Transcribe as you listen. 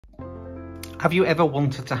Have you ever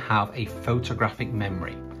wanted to have a photographic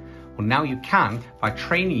memory? Well, now you can by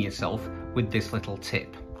training yourself with this little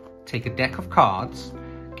tip. Take a deck of cards,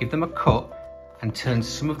 give them a cut and turn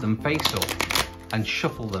some of them face up and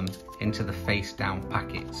shuffle them into the face down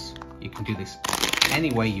packets. You can do this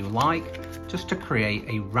any way you like, just to create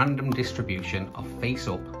a random distribution of face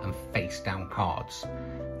up and face down cards.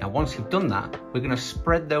 Now once you've done that, we're going to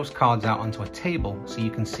spread those cards out onto a table so you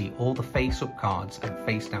can see all the face up cards and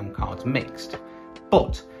face down cards mixed.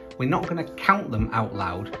 But we're not going to count them out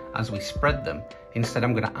loud as we spread them. Instead,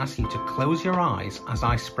 I'm going to ask you to close your eyes as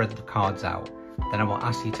I spread the cards out. Then I will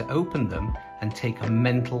ask you to open them and take a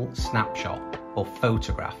mental snapshot or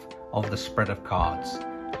photograph of the spread of cards.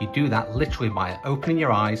 You do that literally by opening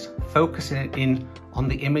your eyes, focusing in on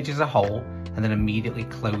the image as a whole, and then immediately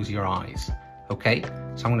close your eyes. Okay,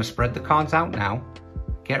 so I'm going to spread the cards out now.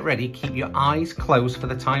 Get ready, keep your eyes closed for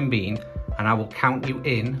the time being, and I will count you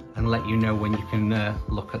in and let you know when you can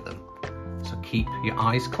look at them. So keep your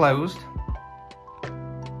eyes closed,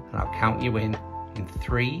 and I'll count you in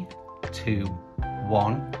 3, 2,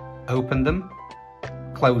 1. Open them,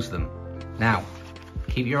 close them. Now,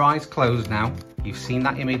 keep your eyes closed now. You've seen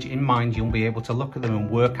that image in mind. You'll be able to look at them and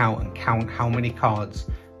work out and count how many cards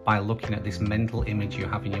by looking at this mental image you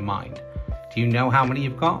have in your mind. Do you know how many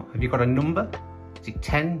you've got? Have you got a number? Is it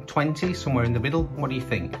 10, 20, somewhere in the middle? What do you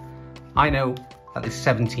think? I know that there's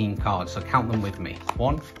 17 cards, so count them with me.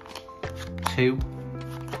 1, 2,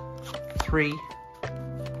 3,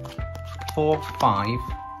 4, 5,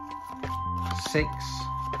 6,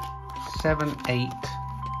 7, 8,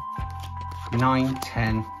 9,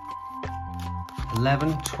 10,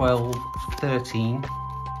 11, 12, 13,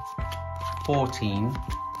 14,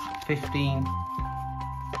 15,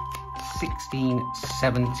 16,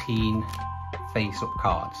 17 face-up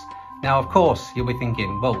cards. Now, of course, you'll be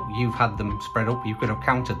thinking, well, you've had them spread up, you could have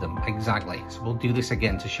counted them. Exactly. So we'll do this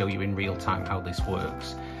again to show you in real time how this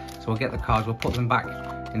works. So we'll get the cards, we'll put them back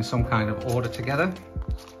in some kind of order together.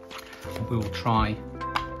 We will try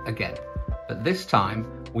again. But this time,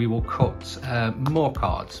 we will cut more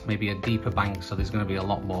cards, maybe a deeper bank, so there's going to be a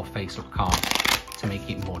lot more face-up cards to make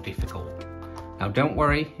it more difficult. Now don't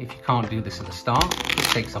worry if you can't do this at the start. It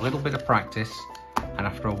takes a little bit of practice, and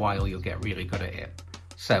after a while you'll get really good at it.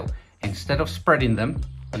 So instead of spreading them,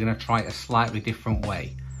 we're going to try it a slightly different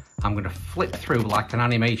way. I'm going to flip through like an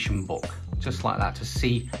animation book, just like that, to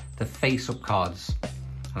see the face-up cards.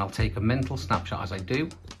 And I'll take a mental snapshot as I do.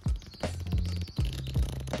 Let's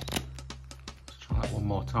try that one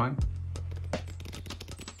more time.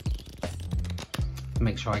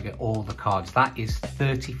 Make sure I get all the cards. That is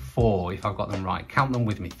 34 if I've got them right. Count them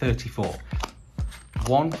with me. 34.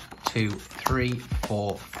 1, 2, 3,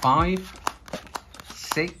 4, 5,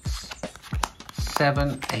 6,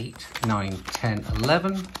 7, 8, 9, 10,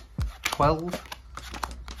 11, 12,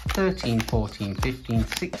 13, 14, 15,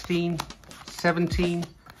 16, 17,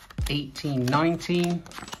 18, 19,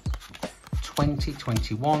 20,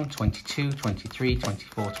 21, 22, 23,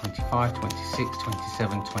 24, 25, 26,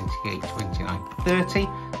 27, 28, 29, 30.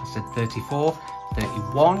 I said 34,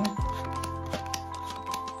 31,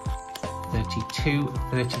 32,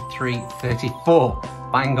 33, 34.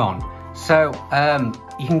 Bang on. So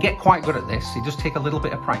you can get quite good at this. It does take a little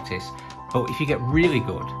bit of practice, but if you get really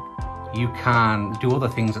good, you can do other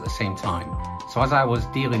things at the same time. So as I was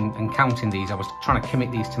dealing and counting these, I was trying to commit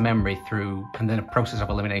these to memory through, and then a process of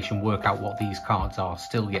elimination, work out what these cards are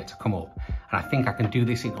still yet to come up. And I think I can do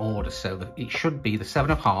this in order, so that it should be the 7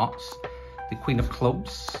 of hearts, the Queen of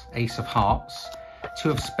clubs, Ace of hearts,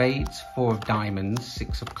 2 of spades, 4 of diamonds,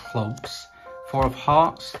 6 of clubs, 4 of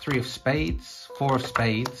hearts, 3 of spades, 4 of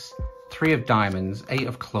spades, 3 of diamonds, 8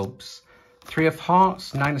 of clubs, 3 of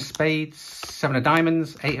hearts, 9 of spades, 7 of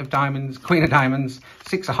diamonds, 8 of diamonds, Queen of diamonds,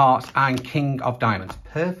 6 of hearts, and King of diamonds.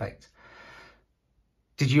 Perfect.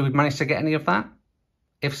 Did you manage to get any of that?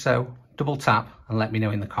 If so, double tap and let me know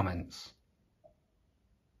in the comments.